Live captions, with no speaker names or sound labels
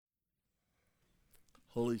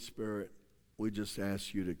Holy Spirit, we just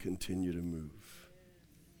ask you to continue to move.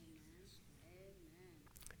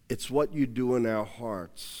 It's what you do in our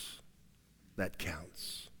hearts that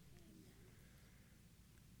counts.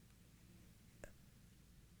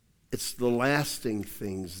 It's the lasting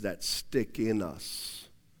things that stick in us.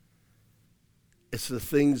 It's the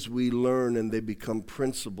things we learn and they become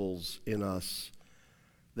principles in us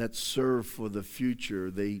that serve for the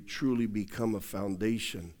future. They truly become a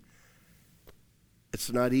foundation.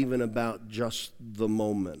 It's not even about just the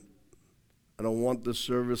moment. I don't want the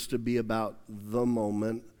service to be about the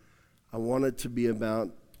moment. I want it to be about,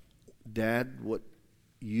 Dad, what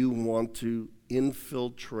you want to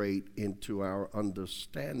infiltrate into our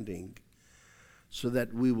understanding so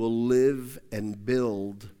that we will live and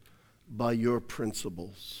build by your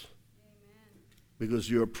principles. Amen. Because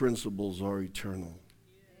your principles are eternal.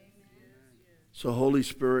 Amen. So Holy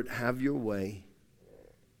Spirit, have your way.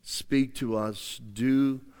 Speak to us.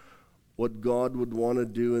 Do what God would want to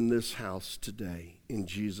do in this house today. In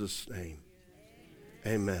Jesus' name.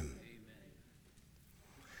 Amen.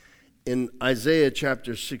 In Isaiah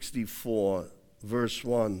chapter 64, verse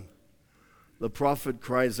 1, the prophet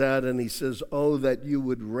cries out and he says, "Oh, that you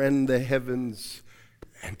would rend the heavens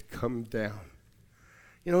and come down."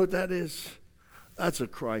 You know what that is? That's a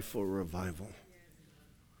cry for revival.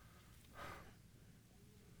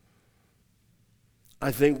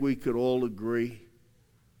 I think we could all agree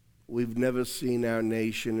we've never seen our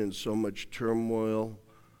nation in so much turmoil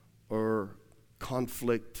or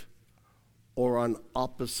conflict or on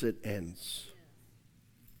opposite ends.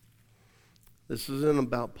 This isn't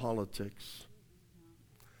about politics.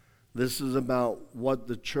 This is about what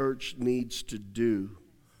the church needs to do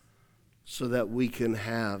so that we can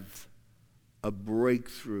have a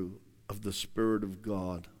breakthrough of the Spirit of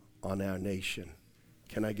God on our nation.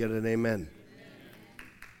 Can I get an amen?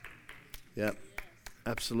 Yeah,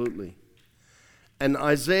 absolutely. And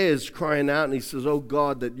Isaiah is crying out and he says, "Oh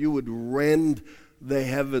God, that you would rend the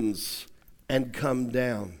heavens and come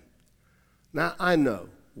down." Now, I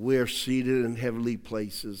know we're seated in heavenly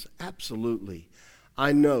places. Absolutely.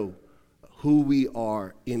 I know who we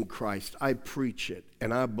are in Christ. I preach it,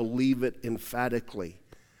 and I believe it emphatically.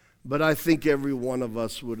 But I think every one of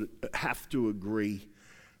us would have to agree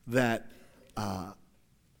that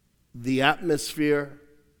the atmosphere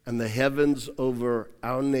and the heavens over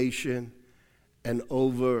our nation and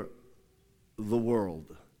over the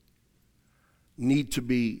world need to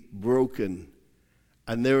be broken.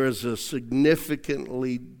 And there is a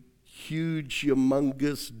significantly huge,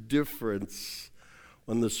 humongous difference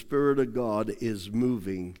when the Spirit of God is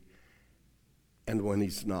moving and when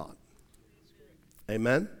He's not.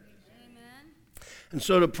 Amen? Amen. And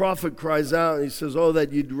so the prophet cries out and he says, "Oh,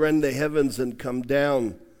 that you'd rend the heavens and come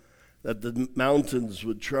down, that the mountains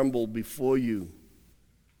would tremble before you."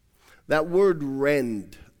 That word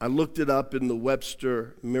rend, I looked it up in the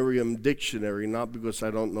Webster Merriam Dictionary, not because I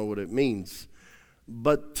don't know what it means,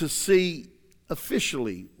 but to see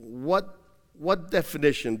officially what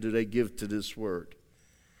definition do they give to this word.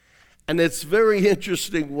 And it's very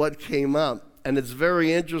interesting what came up, and it's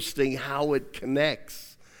very interesting how it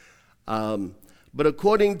connects. But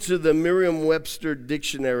according to the Merriam-Webster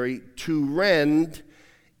Dictionary, to rend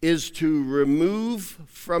is to remove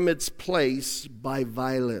from its place by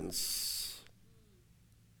violence.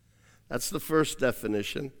 That's the first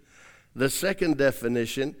definition. The second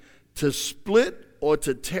definition, to split or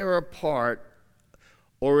to tear apart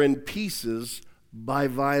or in pieces by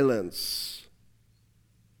violence.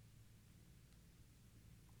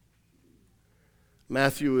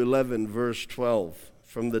 Matthew 11, verse 12,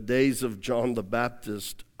 "From the days of John the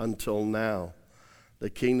Baptist until now, the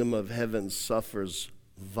kingdom of heaven suffers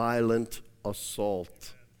violent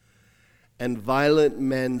assault, and violent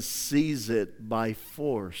men seize it by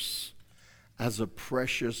force as a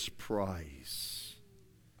precious prize."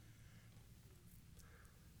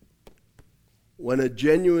 When a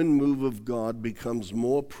genuine move of God becomes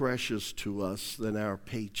more precious to us than our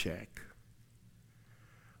paycheck,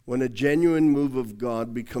 when a genuine move of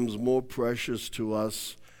God becomes more precious to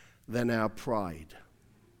us than our pride,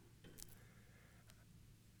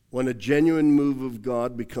 when a genuine move of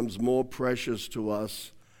God becomes more precious to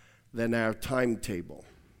us than our timetable,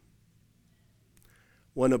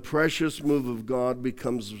 when a move of God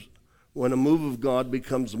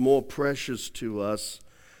becomes more precious to us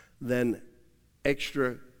than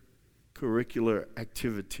extracurricular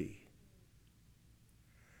activity,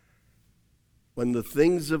 when the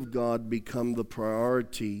things of God become the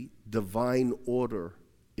priority, divine order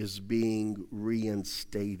is being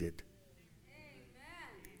reinstated.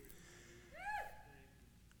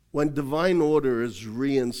 When divine order is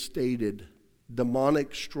reinstated,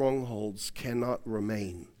 demonic strongholds cannot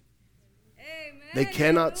remain. Amen. They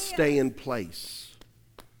cannot Hallelujah. stay in place.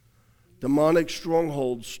 Demonic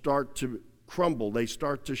strongholds start to crumble. They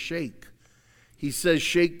start to shake. He says,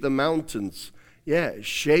 shake the mountains. Yeah,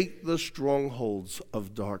 shake the strongholds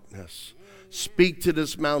of darkness. Speak to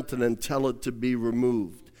this mountain and tell it to be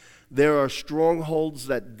removed. There are strongholds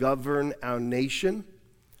that govern our nation.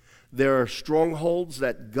 There are strongholds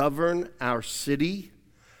that govern our city.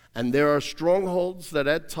 And there are strongholds that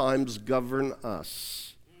at times govern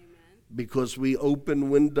us. Amen. Because we open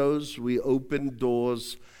windows, we open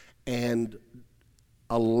doors, and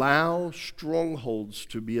allow strongholds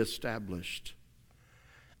to be established.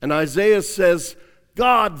 And Isaiah says,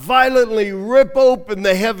 God violently rip open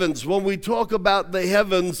the heavens. When we talk about the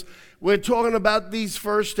heavens, we're talking about these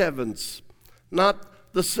first heavens,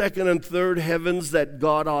 not the second and third heavens that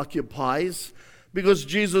God occupies. Because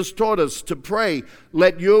Jesus taught us to pray,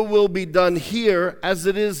 let your will be done here as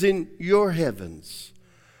it is in your heavens.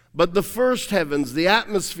 But the first heavens, the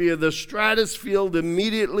atmosphere, the stratosphere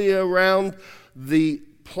immediately around the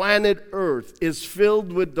planet Earth is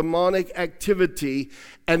filled with demonic activity,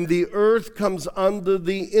 and the earth comes under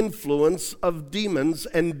the influence of demons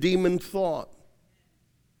and demon thought.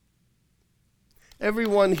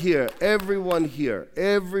 Everyone here,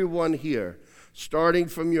 starting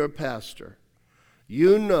from your pastor,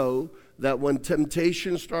 you know that when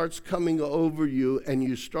temptation starts coming over you and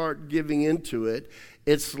you start giving into it,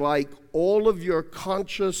 it's like all of your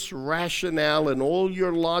conscious rationale and all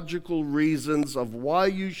your logical reasons of why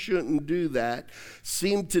you shouldn't do that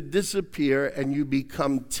seem to disappear, and you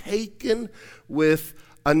become taken with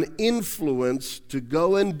an influence to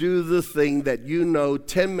go and do the thing that you know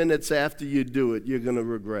 10 minutes after you do it, you're going to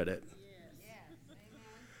regret it.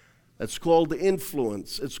 It's called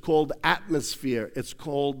influence. It's called atmosphere. It's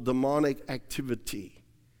called demonic activity.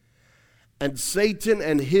 And Satan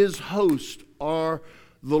and his host are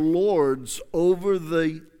the lords over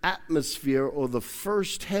the atmosphere or the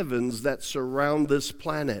first heavens that surround this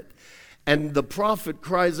planet. And the prophet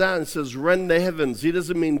cries out and says, rend the heavens. He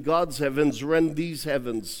doesn't mean God's heavens, rend these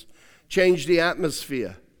heavens. Change the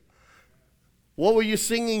atmosphere. What were you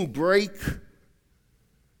singing? Break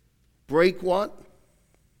what?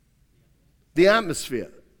 The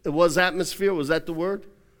atmosphere. It was atmosphere. Was that the word?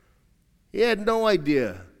 He had no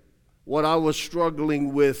idea what I was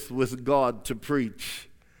struggling with God to preach.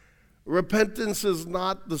 Repentance is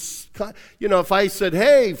not the, if I said,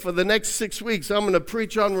 hey, for the next 6 weeks, I'm going to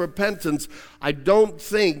preach on repentance, I don't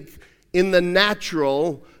think in the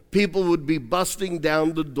natural people would be busting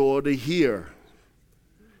down the door to hear.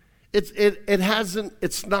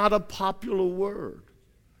 It's not a popular word.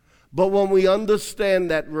 But when we understand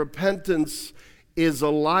that repentance is a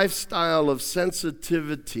lifestyle of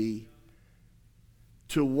sensitivity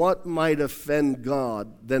to what might offend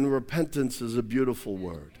God, then repentance is a beautiful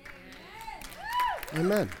word.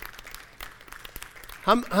 Amen.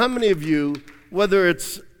 How many of you, whether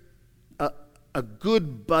it's a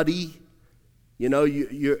good buddy,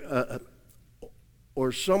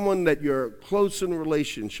 or someone that you're close in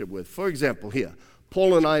relationship with, for example, here,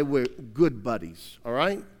 Paul and I were good buddies, all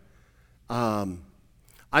right?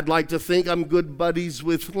 I'd like to think I'm good buddies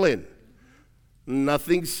with Lynn.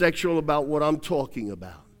 Nothing sexual about what I'm talking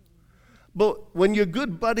about. But when you're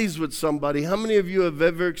good buddies with somebody, how many of you have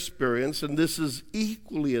ever experienced, and this is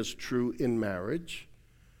equally as true in marriage,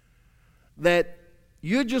 that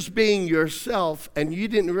you're just being yourself and you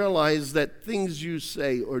didn't realize that things you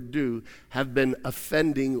say or do have been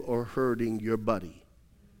offending or hurting your buddy?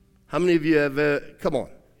 How many of you have come on.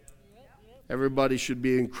 Everybody should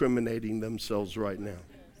be incriminating themselves right now.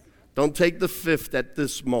 Don't take the fifth at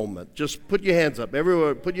this moment. Just put your hands up.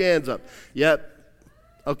 Everywhere, put your hands up. Yep.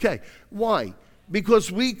 Okay. Why?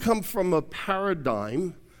 Because we come from a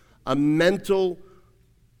paradigm, a mental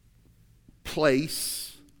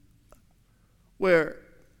place where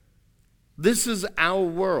this is our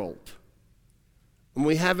world, and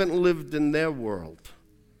we haven't lived in their world.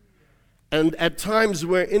 And at times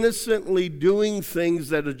we're innocently doing things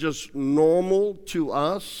that are just normal to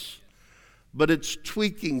us, but it's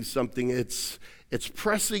tweaking something. It's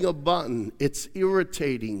pressing a button. It's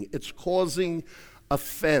irritating. It's causing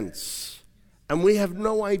offense. And we have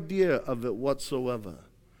no idea of it whatsoever.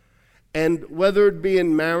 And whether it be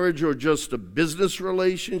in marriage or just a business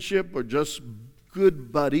relationship or just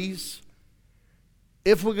good buddies,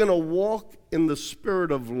 if we're going to walk in the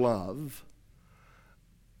spirit of love,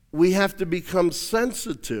 we have to become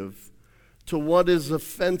sensitive to what is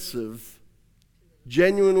offensive,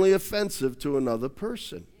 genuinely offensive to another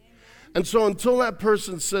person. And so until that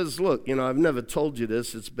person says, look, I've never told you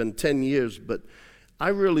this, it's been 10 years, but I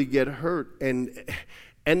really get hurt and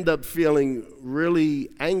end up feeling really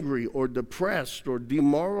angry or depressed or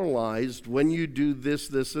demoralized when you do this,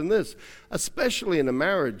 this, and this, especially in a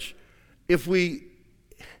marriage. If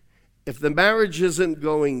the marriage isn't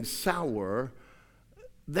going sour,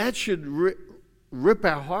 that should rip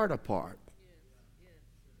our heart apart.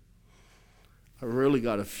 I really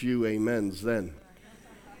got a few amens then.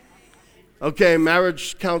 Okay,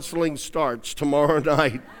 marriage counseling starts tomorrow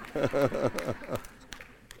night.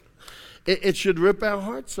 It should rip our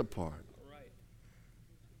hearts apart.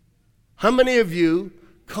 How many of you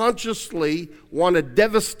consciously want to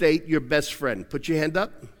devastate your best friend? Put your hand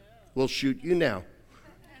up. We'll shoot you now.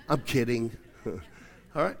 I'm kidding.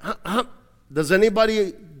 All right. Does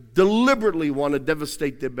anybody deliberately want to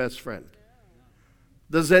devastate their best friend?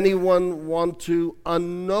 Does anyone want to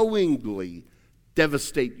unknowingly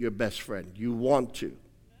devastate your best friend? You want to?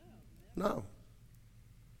 No.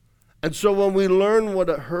 And so when we learn what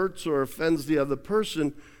hurts or offends the other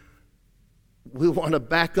person, we want to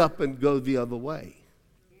back up and go the other way.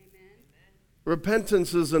 Amen.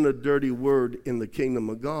 Repentance isn't a dirty word in the kingdom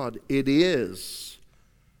of God. It is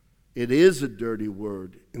a dirty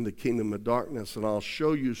word in the kingdom of darkness, and I'll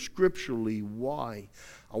show you scripturally why.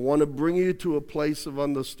 I want to bring you to a place of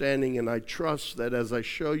understanding, and I trust that as I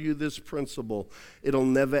show you this principle, it'll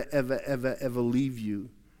never, ever, ever, ever leave you,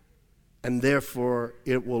 and therefore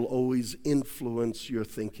it will always influence your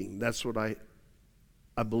thinking. That's what I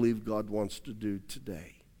believe God wants to do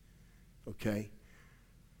today, okay?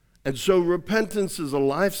 And so repentance is a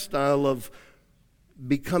lifestyle of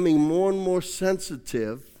becoming more and more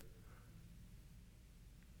sensitive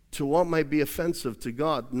to what might be offensive to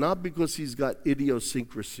God, not because he's got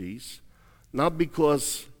idiosyncrasies, not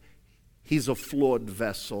because he's a flawed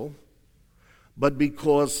vessel, but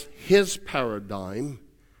because his paradigm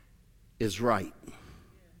is right.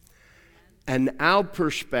 And our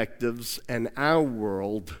perspectives and our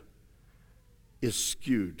world is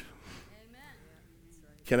skewed.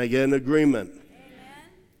 Can I get an agreement?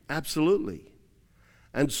 Absolutely.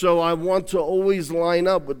 And so I want to always line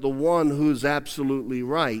up with the one who's absolutely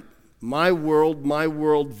right. My world, my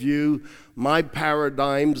worldview, my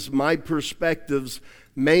paradigms, my perspectives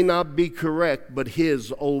may not be correct, but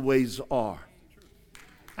his always are.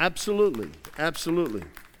 Absolutely, absolutely.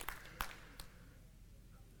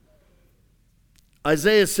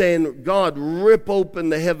 Isaiah is saying, God, rip open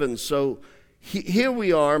the heavens. So here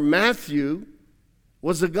we are. Matthew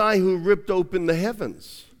was a guy who ripped open the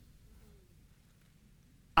heavens.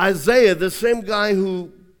 Isaiah, the same guy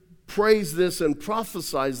who prays this and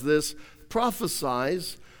prophesies this,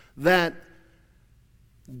 prophesies that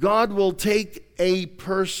God will take a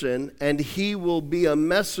person and he will be a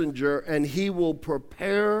messenger and he will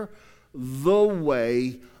prepare the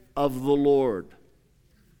way of the Lord.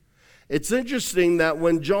 It's interesting that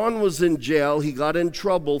when John was in jail, he got in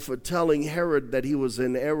trouble for telling Herod that he was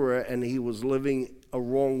in error and he was living a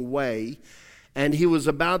wrong way, and he was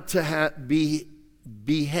about to be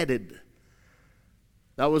beheaded.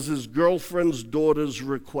 That was his girlfriend's daughter's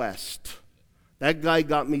request. That guy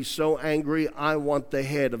got me so angry, I want the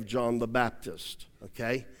head of John the Baptist,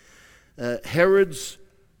 okay? Herod's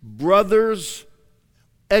brother's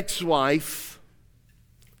ex-wife,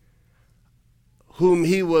 whom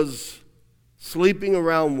he was sleeping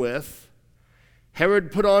around with,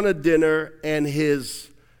 Herod put on a dinner, and his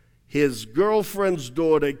girlfriend's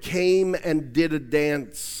daughter came and did a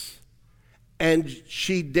dance. And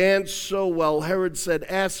she danced so well, Herod said,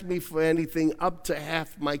 ask me for anything up to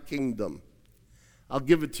half my kingdom. I'll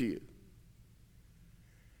give it to you.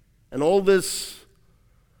 And all this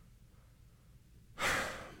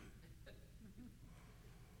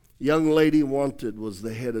young lady wanted was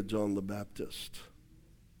the head of John the Baptist.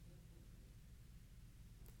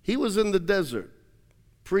 He was in the desert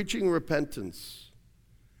preaching repentance.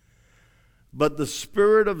 But the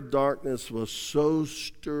spirit of darkness was so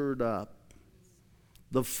stirred up.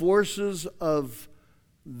 The forces of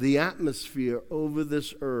the atmosphere over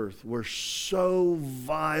this earth were so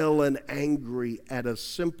vile and angry at a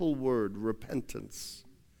simple word, repentance.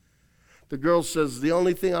 The girl says, the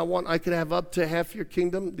only thing I want, I could have up to half your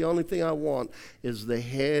kingdom. The only thing I want is the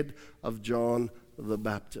head of John the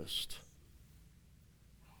Baptist.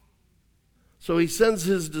 So he sends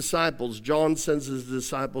his disciples, John sends his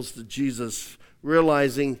disciples to Jesus,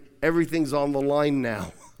 realizing everything's on the line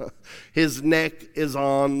now. His neck is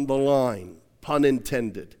on the line, pun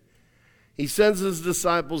intended. He sends his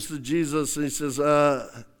disciples to Jesus and he says,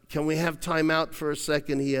 can we have time out for a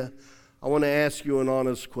second here? I want to ask you an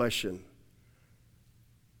honest question.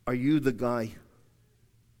 Are you the guy?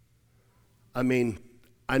 I mean,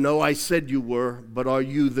 I know I said you were, but are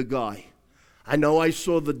you the guy? I know I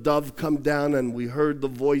saw the dove come down and we heard the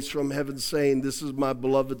voice from heaven saying, "This is my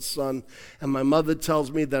beloved son." And my mother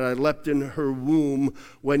tells me that I leapt in her womb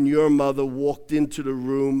when your mother walked into the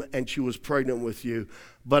room and she was pregnant with you.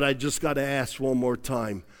 But I just got to ask one more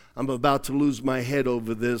time. I'm about to lose my head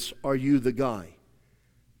over this. Are you the guy?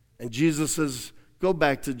 And Jesus says, go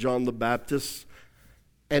back to John the Baptist.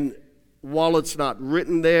 And while it's not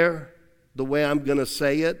written there the way I'm going to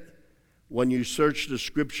say it, when you search the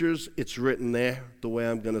scriptures, it's written there the way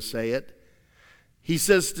I'm going to say it. He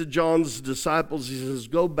says to John's disciples, he says,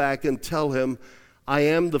 go back and tell him, I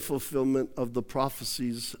am the fulfillment of the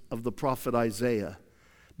prophecies of the prophet Isaiah.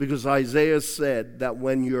 Because Isaiah said that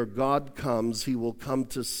when your God comes, he will come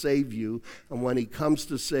to save you. And when he comes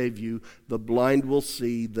to save you, the blind will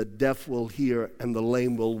see, the deaf will hear, and the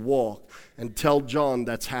lame will walk. And tell John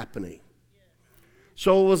that's happening.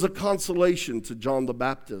 So it was a consolation to John the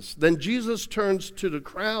Baptist. Then Jesus turns to the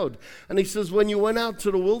crowd and he says, when you went out to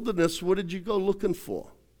the wilderness, what did you go looking for?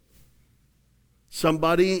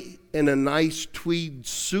 Somebody in a nice tweed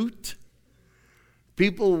suit?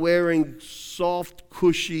 People wearing soft,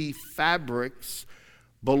 cushy fabrics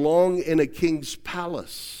belong in a king's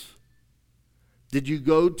palace. Did you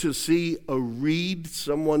go to see a reed,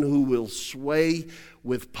 someone who will sway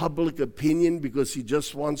with public opinion because he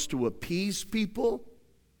just wants to appease people?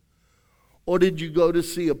 Or did you go to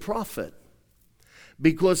see a prophet?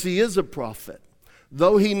 Because he is a prophet.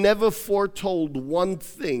 Though he never foretold one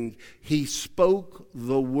thing, he spoke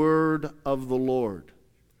the word of the Lord.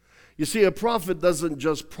 You see, a prophet doesn't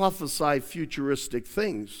just prophesy futuristic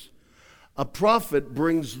things. A prophet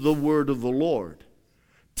brings the word of the Lord.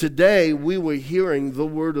 Today, we were hearing the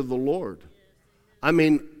word of the Lord. I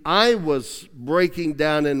mean, I was breaking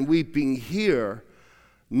down and weeping here,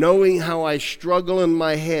 knowing how I struggle in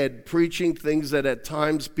my head, preaching things that at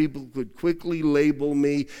times people could quickly label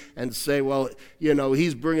me and say, well, you know,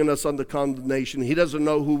 he's bringing us under condemnation. He doesn't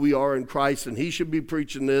know who we are in Christ, and he should be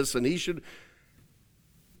preaching this, and he should.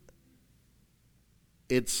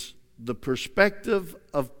 It's the perspective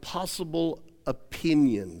of possible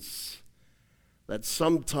opinions that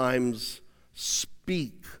sometimes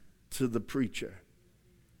speak to the preacher.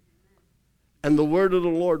 And the word of the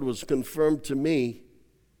Lord was confirmed to me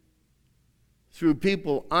through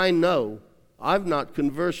people I know I've not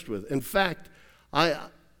conversed with. In fact,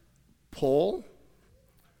 Paul,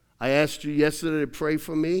 I asked you yesterday to pray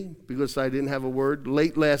for me because I didn't have a word.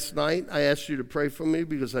 Late last night, I asked you to pray for me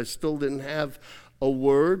because I still didn't have a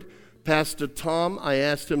word. Pastor Tom, I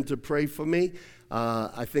asked him to pray for me.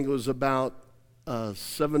 I think it was about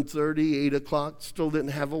 7:30, 8 o'clock, still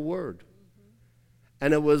didn't have a word.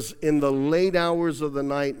 And it was in the late hours of the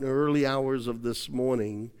night and early hours of this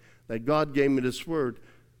morning that God gave me this word.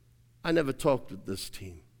 I never talked with this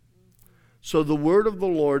team. So the word of the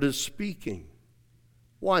Lord is speaking.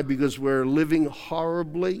 Why? Because we're living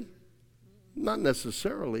horribly? Not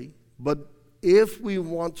necessarily, but if we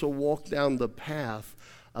want to walk down the path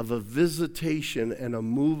of a visitation and a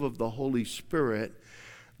move of the Holy Spirit,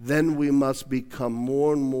 then we must become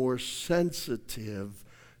more and more sensitive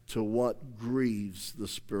to what grieves the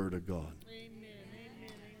Spirit of God. Amen.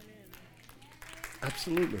 Amen.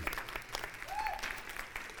 Absolutely.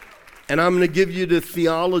 And I'm going to give you the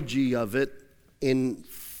theology of it in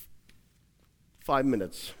 5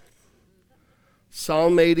 minutes.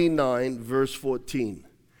 Psalm 89, verse 14.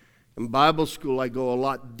 In Bible school, I go a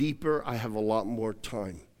lot deeper. I have a lot more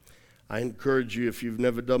time. I encourage you, if you've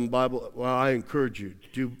never done Bible, well, I encourage you,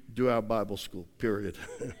 do our Bible school, period.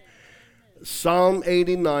 Psalm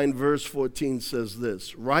 89, verse 14 says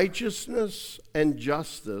this: righteousness and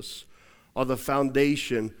justice are the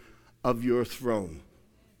foundation of your throne.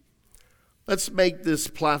 Let's make this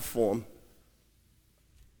platform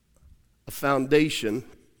a foundation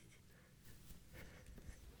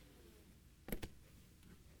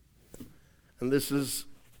and this is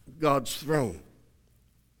God's throne.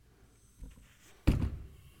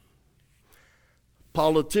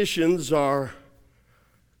 Politicians are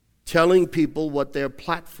telling people what their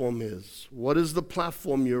platform is. What is the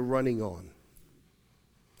platform you're running on?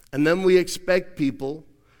 And then we expect people,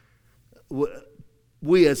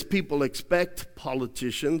 we as people expect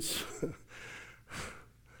politicians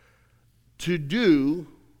to do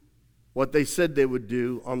what they said they would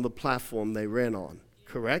do on the platform they ran on,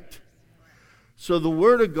 correct? So the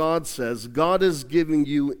Word of God says God is giving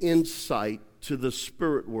you insight to the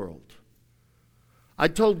spirit world. I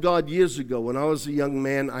told God years ago when I was a young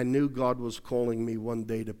man, I knew God was calling me one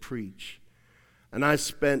day to preach. And I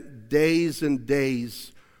spent days and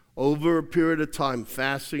days over a period of time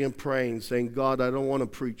fasting and praying, saying, God, I don't want to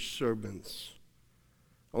preach sermons.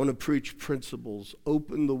 I want to preach principles.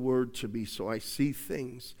 Open the word to me so I see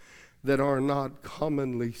things that are not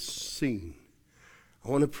commonly seen. I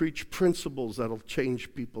want to preach principles that'll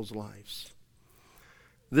change people's lives.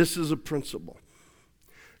 This is a principle.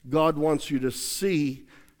 God wants you to see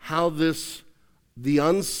how the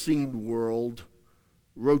unseen world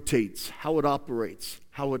rotates, how it operates,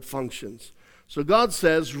 how it functions. So God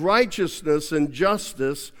says, righteousness and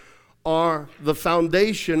justice are the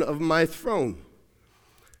foundation of my throne.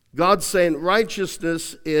 God's saying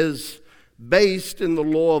righteousness is based in the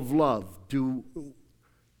law of love.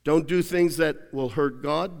 Don't do things that will hurt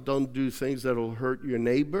God. Don't do things that will hurt your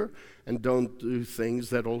neighbor. And don't do things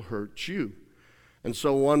that will hurt you. And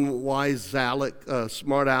so one wise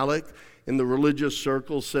smart aleck in the religious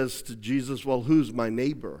circle says to Jesus, well, who's my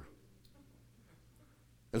neighbor?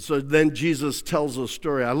 And so then Jesus tells a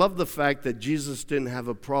story. I love the fact that Jesus didn't have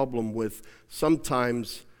a problem with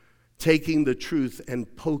sometimes taking the truth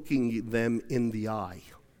and poking them in the eye.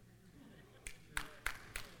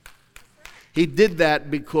 He did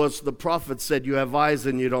that because the prophet said, you have eyes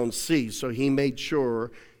and you don't see. So he made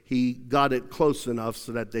sure he got it close enough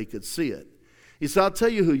so that they could see it. He said, I'll tell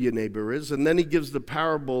you who your neighbor is. And then he gives the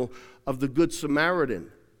parable of the Good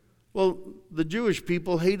Samaritan. Well, the Jewish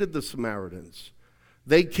people hated the Samaritans.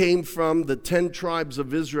 They came from the 10 tribes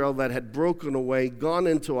of Israel that had broken away, gone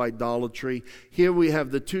into idolatry. Here we have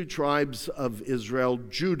the 2 tribes of Israel,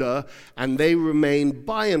 Judah, and they remained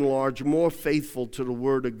by and large more faithful to the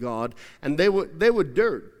word of God. And they were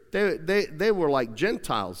dirt. They were like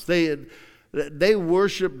Gentiles. They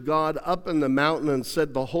worshiped God up in the mountain and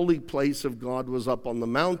said the holy place of God was up on the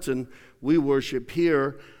mountain. We worship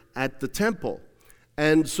here at the temple.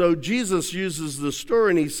 And so Jesus uses the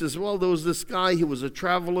story and he says, well, there was this guy, he was a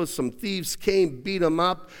traveler, some thieves came, beat him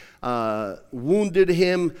up, wounded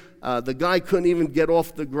him. The guy couldn't even get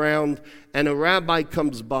off the ground. And a rabbi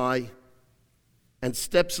comes by and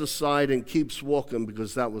steps aside and keeps walking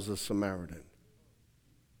because that was a Samaritan.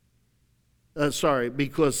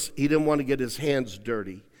 Because he didn't want to get his hands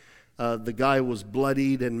dirty. The guy was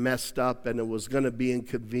bloodied and messed up, and it was going to be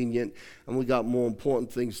inconvenient, and we got more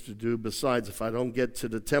important things to do. Besides, if I don't get to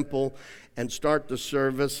the temple and start the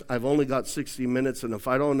service, I've only got 60 minutes, and if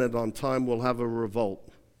I don't end on time, we'll have a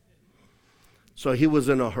revolt. So he was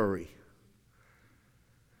in a hurry.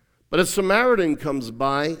 But a Samaritan comes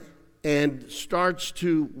by and starts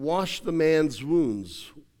to wash the man's wounds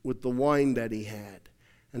with the wine that he had,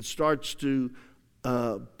 and starts to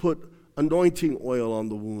put anointing oil on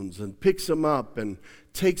the wounds and picks him up and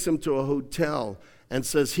takes him to a hotel and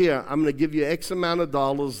says, here, I'm going to give you X amount of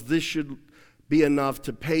dollars. This should be enough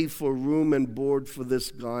to pay for room and board for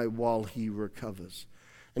this guy while he recovers.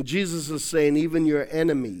 And Jesus is saying, even your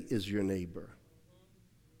enemy is your neighbor.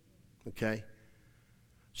 Okay?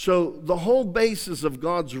 So the whole basis of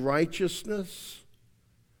God's righteousness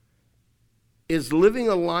is living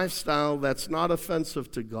a lifestyle that's not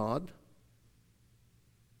offensive to God,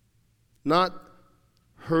 not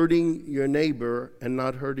hurting your neighbor and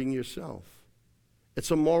not hurting yourself.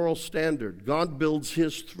 It's a moral standard. God builds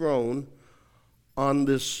his throne on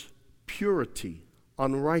this purity,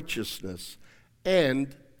 on righteousness,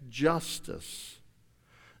 and justice.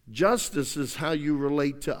 Justice is how you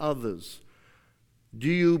relate to others. Do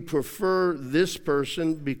you prefer this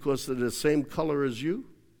person because they're the same color as you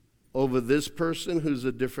over this person who's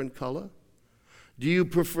a different color? Do you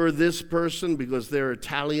prefer this person because they're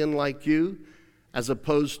Italian like you as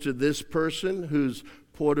opposed to this person who's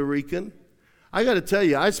Puerto Rican? I got to tell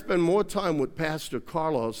you, I spend more time with Pastor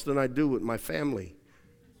Carlos than I do with my family.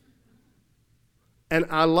 And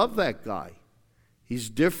I love that guy.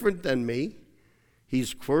 He's different than me.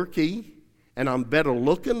 He's quirky, and I'm better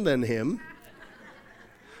looking than him.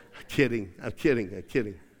 I'm kidding. I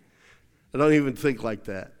don't even think like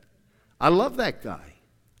that. I love that guy.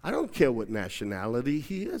 I don't care what nationality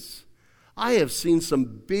he is. I have seen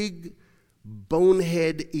some big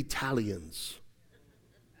bonehead Italians.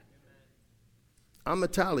 I'm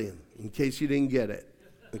Italian, in case you didn't get it,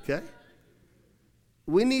 okay?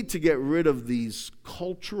 We need to get rid of these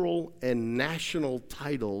cultural and national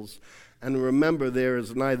titles and remember there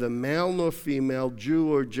is neither male nor female,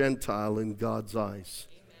 Jew or Gentile in God's eyes.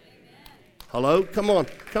 Amen. Hello? Come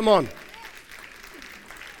on.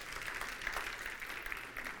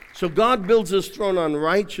 So God builds his throne on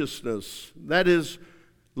righteousness. That is,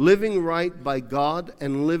 living right by God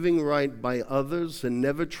and living right by others and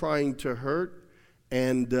never trying to hurt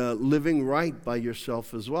and living right by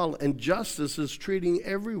yourself as well. And justice is treating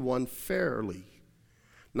everyone fairly,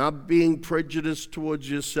 not being prejudiced towards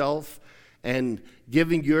yourself and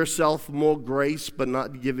giving yourself more grace but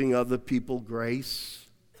not giving other people grace.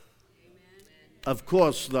 Of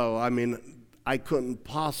course, though, I couldn't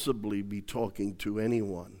possibly be talking to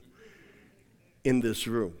anyone in this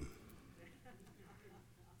room.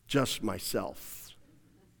 Just myself.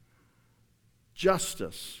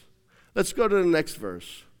 Justice. Let's go to the next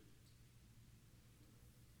verse.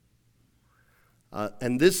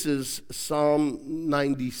 And this is Psalm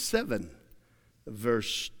 97,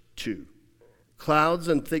 verse 2. Clouds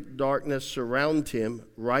and thick darkness surround him.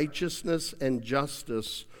 Righteousness and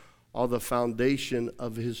justice are the foundation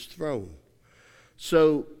of his throne.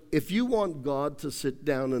 So if you want God to sit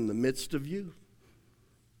down in the midst of you,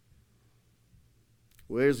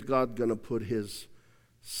 where's God going to put his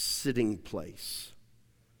sitting place?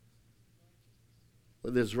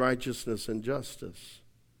 With his righteousness and justice.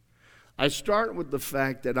 I start with the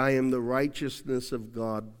fact that I am the righteousness of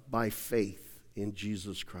God by faith in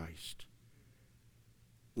Jesus Christ.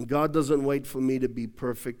 And God doesn't wait for me to be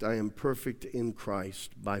perfect. I am perfect in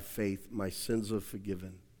Christ by faith. My sins are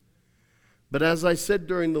forgiven. But as I said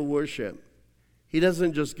during the worship, he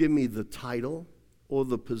doesn't just give me the title or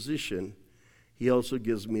the position. He also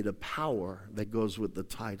gives me the power that goes with the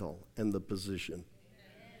title and the position.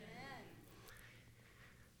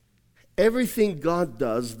 Everything God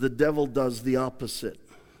does, the devil does the opposite.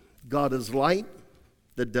 God is light,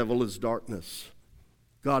 the devil is darkness.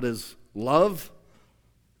 God is love,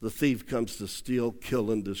 the thief comes to steal,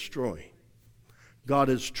 kill, and destroy. God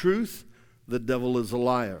is truth, the devil is a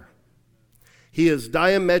liar. He is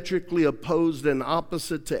diametrically opposed and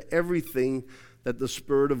opposite to everything that the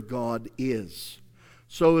Spirit of God is.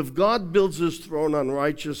 So if God builds his throne on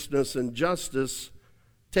righteousness and justice,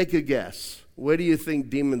 take a guess. Where do you think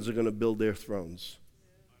demons are going to build their thrones?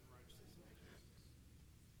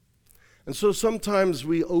 And so sometimes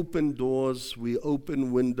we open doors, we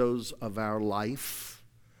open windows of our life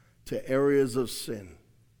to areas of sin.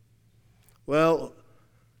 Well,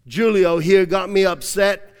 Julio here got me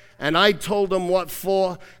upset, and I told him what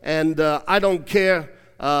for, and I don't care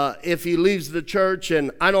if he leaves the church,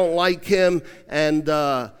 and I don't like him, and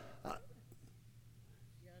yada,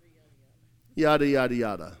 yada,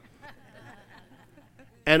 yada.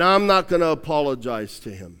 And I'm not going to apologize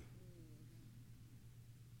to him.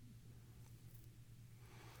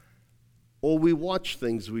 Or we watch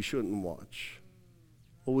things we shouldn't watch.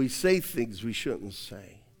 Or we say things we shouldn't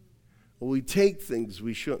say. Or we take things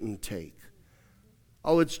we shouldn't take.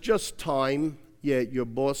 Oh, it's just time. Yeah, your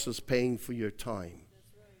boss is paying for your time.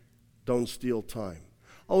 Don't steal time.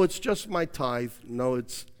 Oh, it's just my tithe. No,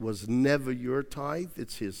 it was never your tithe.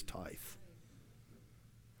 It's his tithe.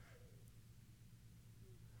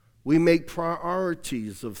 We make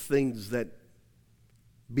priorities of things that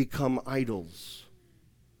become idols.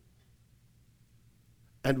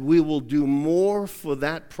 And we will do more for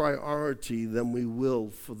that priority than we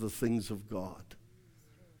will for the things of God.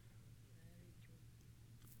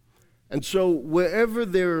 And so wherever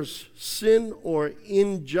there's sin or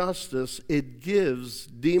injustice, it gives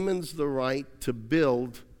demons the right to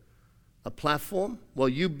build a platform. Well,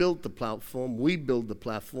 you built the platform, we build the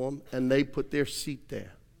platform, and they put their seat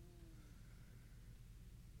there.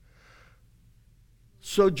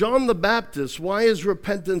 So John the Baptist, why is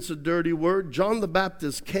repentance a dirty word? John the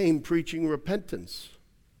Baptist came preaching repentance.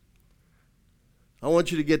 I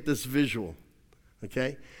want you to get this visual,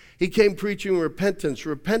 okay? He came preaching repentance.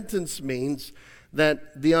 Repentance means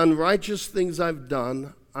that the unrighteous things I've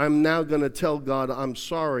done, I'm now going to tell God I'm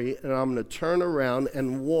sorry, and I'm going to turn around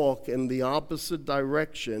and walk in the opposite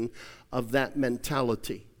direction of that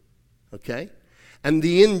mentality, okay? And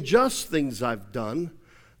the unjust things I've done,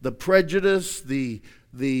 the prejudice, the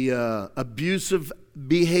abusive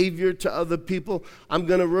behavior to other people, I'm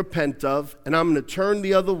going to repent of, and I'm going to turn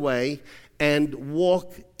the other way and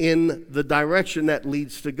walk in the direction that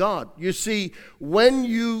leads to God. You see, when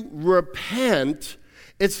you repent,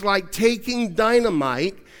 it's like taking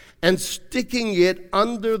dynamite and sticking it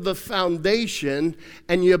under the foundation,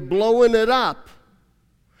 and you're blowing it up.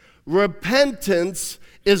 Repentance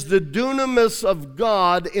is the dunamis of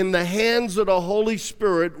God in the hands of the Holy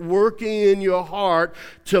Spirit working in your heart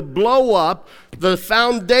to blow up the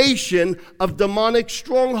foundation of demonic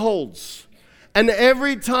strongholds. And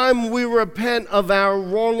every time we repent of our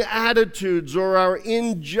wrong attitudes or our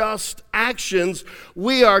unjust actions,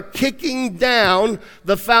 we are kicking down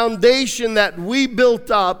the foundation that we built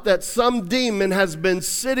up that some demon has been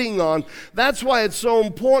sitting on. That's why it's so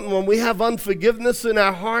important when we have unforgiveness in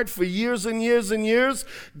our heart for years and years and years.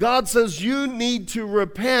 God says you need to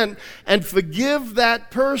repent and forgive that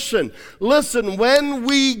person. Listen, when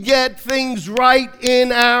we get things right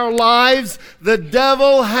in our lives, the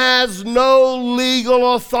devil has no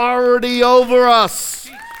legal authority over us.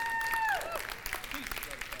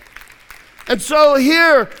 And so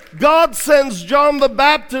here, God sends John the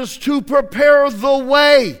Baptist to prepare the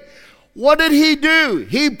way. What did he do?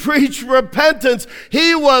 He preached repentance.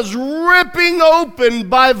 He was ripping open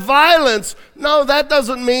by violence. No, that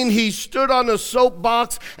doesn't mean he stood on a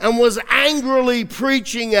soapbox and was angrily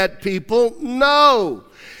preaching at people. No.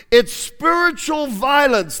 It's spiritual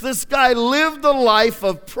violence. This guy lived a life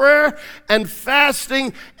of prayer and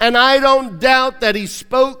fasting, and I don't doubt that he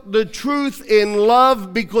spoke the truth in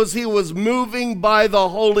love because he was moving by the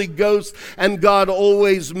Holy Ghost, and God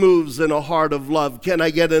always moves in a heart of love. Can I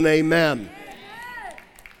get an amen?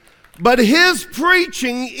 But his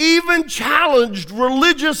preaching even challenged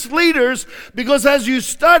religious leaders, because as you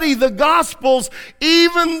study the Gospels,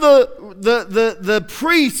 even the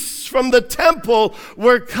priests from the temple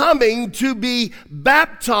were coming to be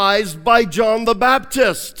baptized by John the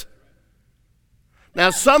Baptist. Now,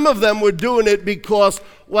 some of them were doing it because,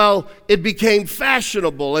 well, it became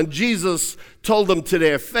fashionable, and Jesus told them to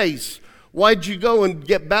their face, "Why'd you go and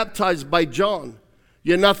get baptized by John?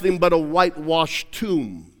 You're nothing but a whitewashed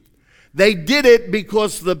tomb." They did it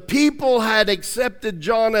because the people had accepted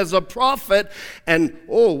John as a prophet, and,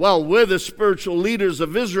 oh, well, we're the spiritual leaders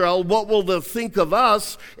of Israel. What will they think of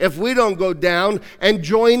us if we don't go down and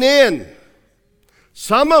join in?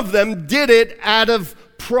 Some of them did it out of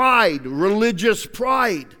pride, religious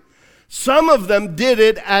pride. Some of them did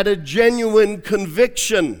it out of genuine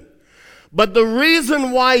conviction. But the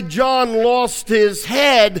reason why John lost his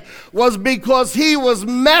head was because he was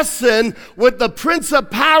messing with the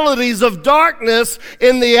principalities of darkness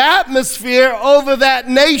in the atmosphere over that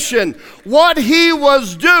nation. What he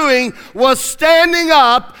was doing was standing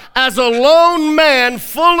up as a lone man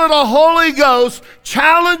full of the Holy Ghost,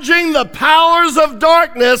 challenging the powers of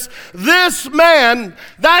darkness. This man,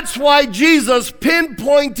 that's why Jesus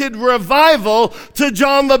pinpointed revival to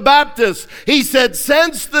John the Baptist. He said,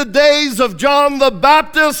 since the days of John the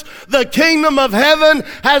Baptist, the kingdom of heaven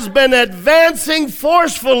has been advancing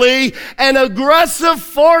forcefully, and aggressive,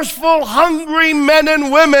 forceful, hungry men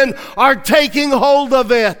and women are taking hold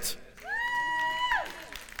of it.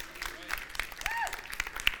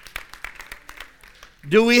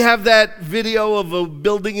 Do we have that video of a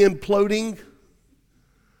building imploding?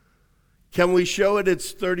 Can we show it?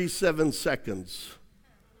 It's 37 seconds.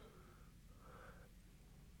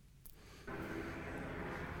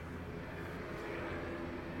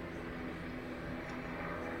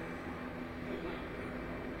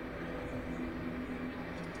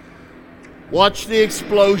 Watch the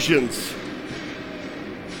explosions.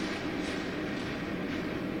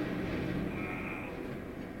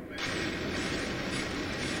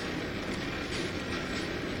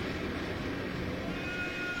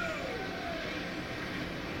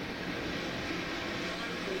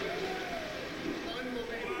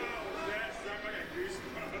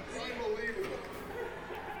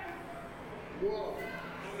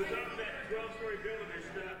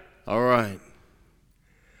 All right.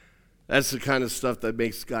 That's the kind of stuff that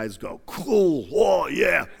makes guys go, cool, oh,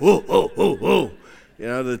 yeah, oh, oh, oh, oh. You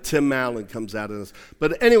know, the Tim Allen comes out of this.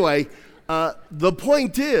 But anyway, the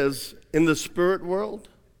point is, in the spirit world,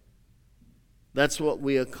 that's what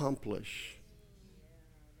we accomplish.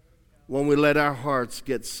 When we let our hearts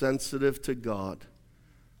get sensitive to God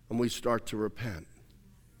and we start to repent,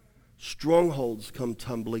 strongholds come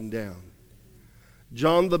tumbling down.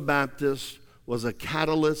 John the Baptist was a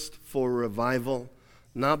catalyst for revival,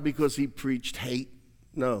 not because he preached hate.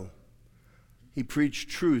 No. He preached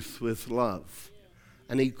truth with love.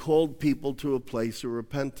 And he called people to a place of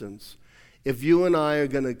repentance. If you and I are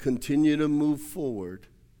going to continue to move forward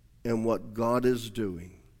in what God is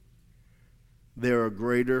doing, there are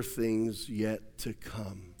greater things yet to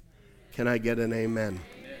come. Can I get an amen?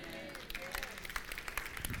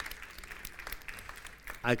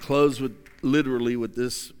 I close with literally with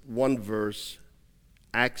this one verse,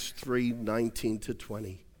 Acts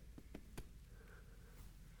 3:19-20.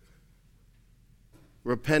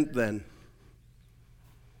 Repent then.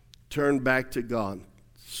 Turn back to God.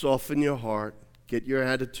 Soften your heart. Get your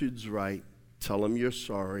attitudes right. Tell him you're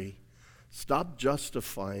sorry. Stop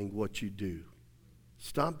justifying what you do.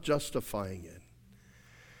 Stop justifying it.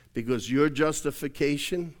 Because your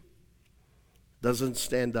justification doesn't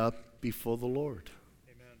stand up before the Lord.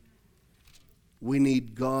 Amen. We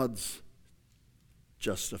need God's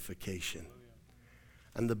justification.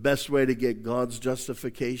 And the best way to get God's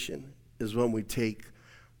justification is when we take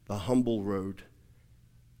the humble road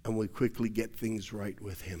and we quickly get things right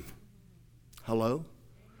with him. Hello?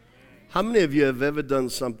 How many of you have ever done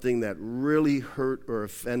something that really hurt or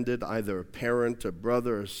offended either a parent, a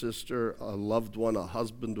brother, a sister, a loved one, a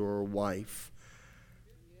husband, or a wife?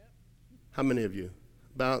 How many of you?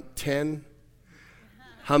 About 10?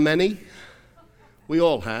 How many? We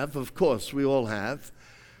all have, of course, we all have.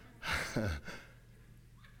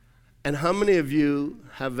 And how many of you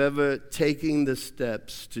have ever taken the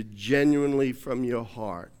steps to genuinely from your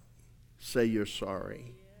heart say you're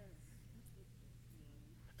sorry?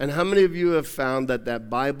 And how many of you have found that that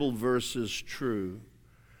Bible verse is true,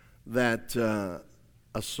 that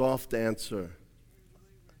a soft answer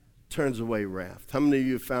turns away wrath? How many of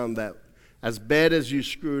you found that as bad as you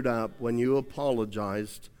screwed up when you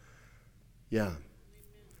apologized? Yeah.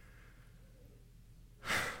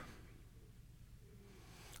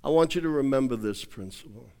 I want you to remember this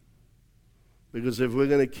principle, because if we're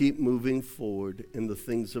going to keep moving forward in the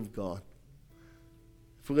things of God,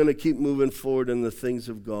 if we're going to keep moving forward in the things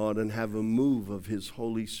of God and have a move of His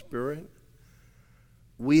Holy Spirit,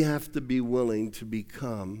 we have to be willing to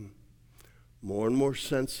become more and more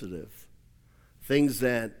sensitive. Things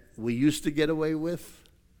that we used to get away with,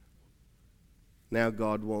 now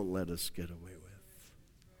God won't let us get away with.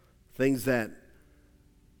 Things that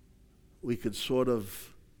we could sort of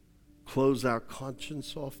close our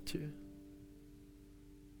conscience off to,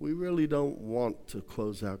 we really don't want to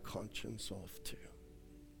close our conscience off to.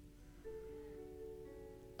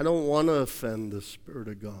 I don't want to offend the Spirit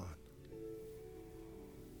of God.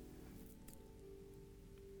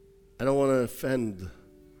 I don't want to offend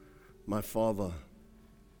my Father.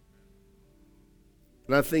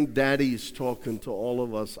 And I think Daddy's talking to all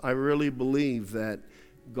of us. I really believe that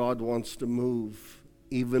God wants to move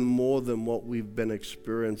even more than what we've been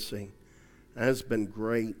experiencing. And it's been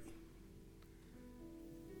great.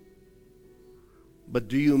 But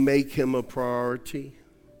do you make Him a priority?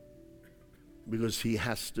 Because He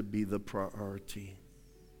has to be the priority.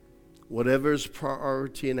 Whatever's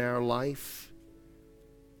priority in our life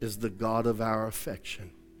is the God of our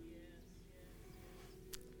affection.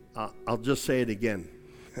 I'll just say it again.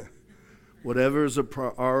 Whatever is a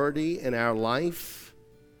priority in our life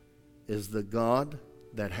is the God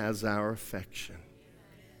that has our affection.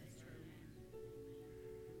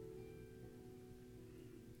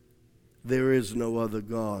 There is no other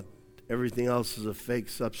God. Everything else is a fake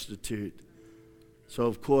substitute. So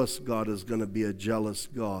of course God is going to be a jealous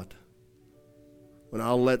God. When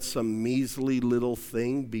I'll let some measly little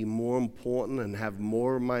thing be more important and have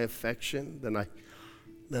more of my affection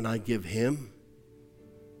than I give Him.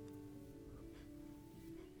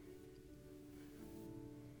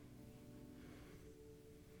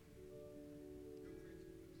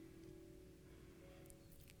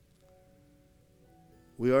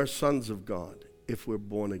 We are sons of God if we're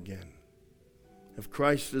born again. If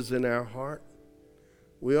Christ is in our heart,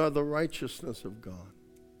 we are the righteousness of God.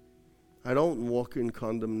 I don't walk in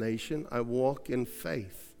condemnation. I walk in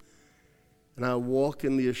faith. And I walk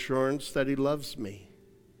in the assurance that He loves me.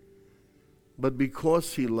 But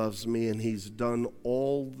because He loves me and He's done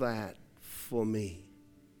all that for me,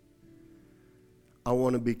 I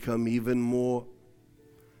want to become even more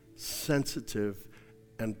sensitive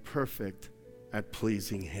and perfect at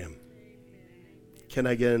pleasing Him. Can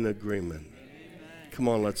I get an agreement? Come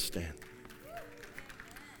on, let's stand.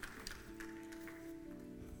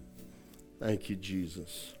 Thank you,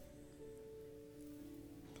 Jesus.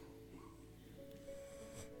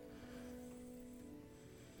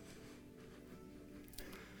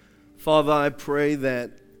 Father, I pray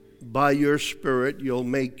that by your Spirit, you'll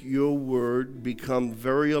make your word become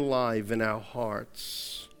very alive in our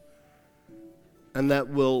hearts, and that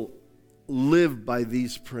we'll live by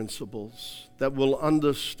these principles, that we'll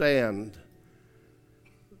understand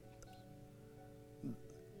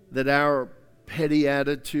that our petty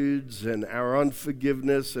attitudes and our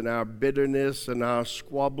unforgiveness and our bitterness and our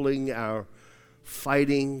squabbling, our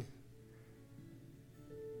fighting,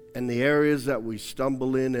 and the areas that we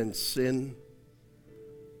stumble in and sin,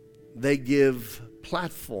 they give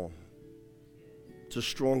platform to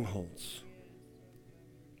strongholds.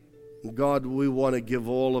 God, we want to give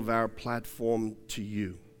all of our platform to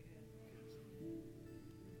you.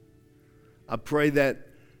 I pray that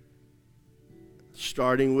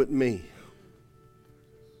starting with me,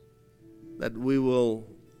 that we will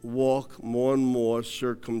walk more and more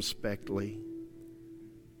circumspectly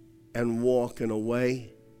and walk in a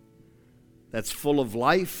way that's full of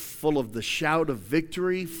life, full of the shout of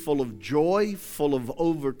victory, full of joy, full of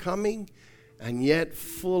overcoming, and yet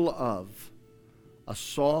full of a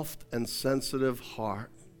soft and sensitive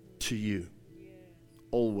heart to you,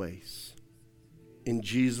 always. In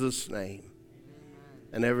Jesus' name.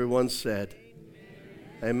 And everyone said,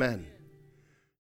 Amen.